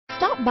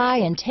Stop by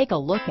and take a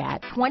look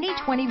at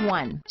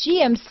 2021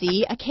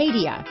 GMC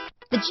Acadia.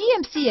 The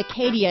GMC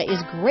Acadia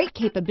is great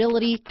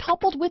capability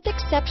coupled with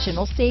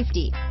exceptional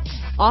safety.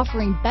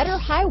 Offering better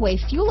highway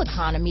fuel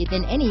economy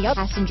than any other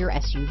passenger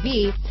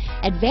SUV,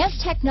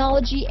 advanced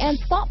technology, and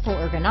thoughtful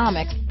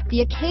ergonomics,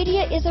 the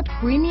Acadia is a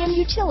premium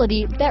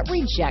utility that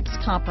rejects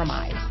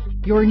compromise.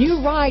 Your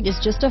new ride is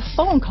just a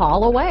phone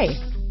call away.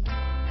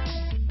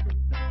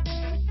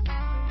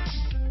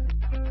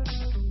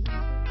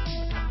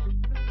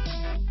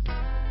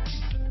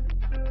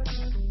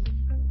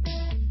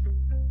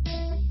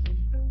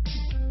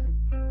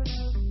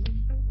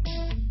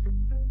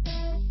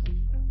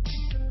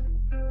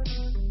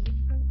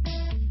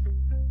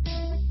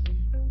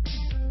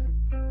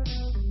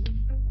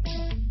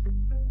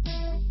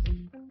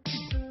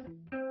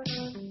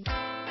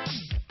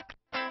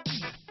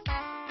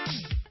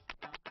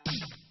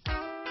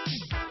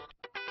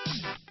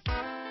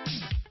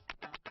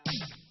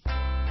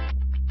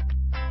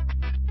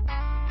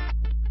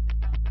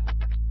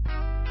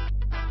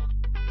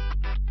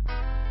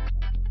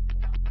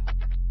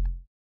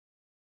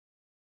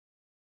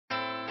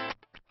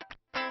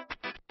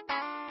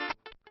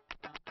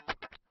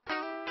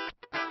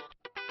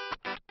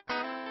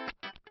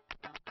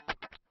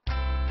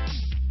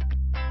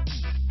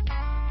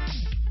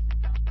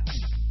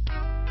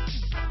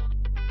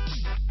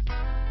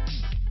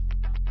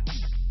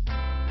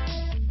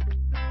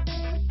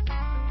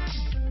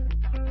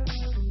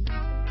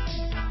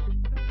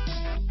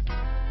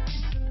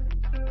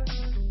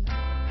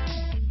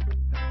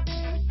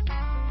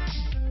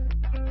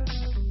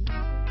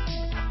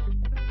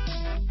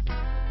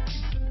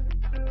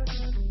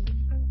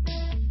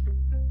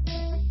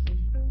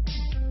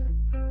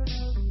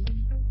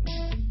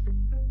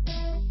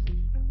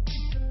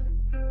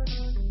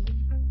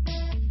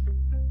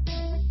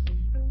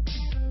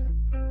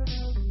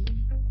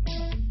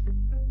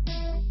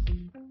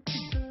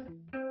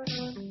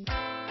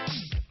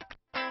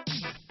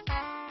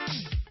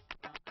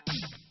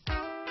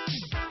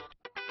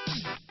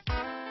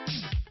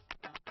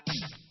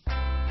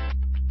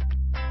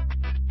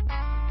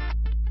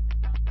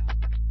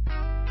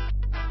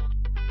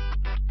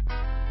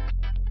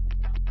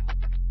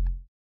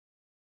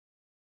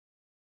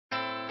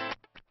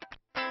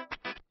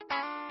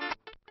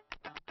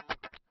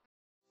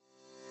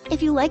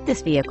 If you like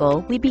this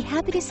vehicle, we'd be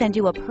happy to send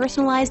you a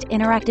personalized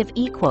interactive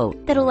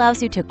e-quote that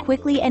allows you to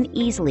quickly and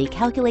easily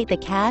calculate the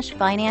cash,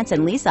 finance,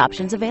 and lease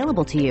options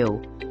available to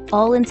you.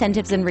 All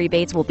incentives and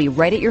rebates will be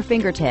right at your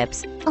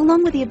fingertips,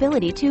 along with the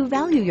ability to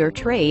value your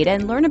trade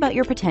and learn about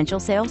your potential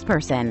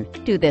salesperson.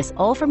 Do this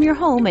all from your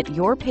home at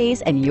your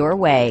pace and your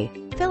way.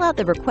 Fill out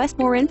the Request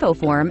More Info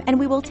form and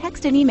we will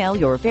text and email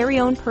your very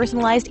own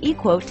personalized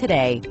e-quote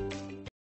today.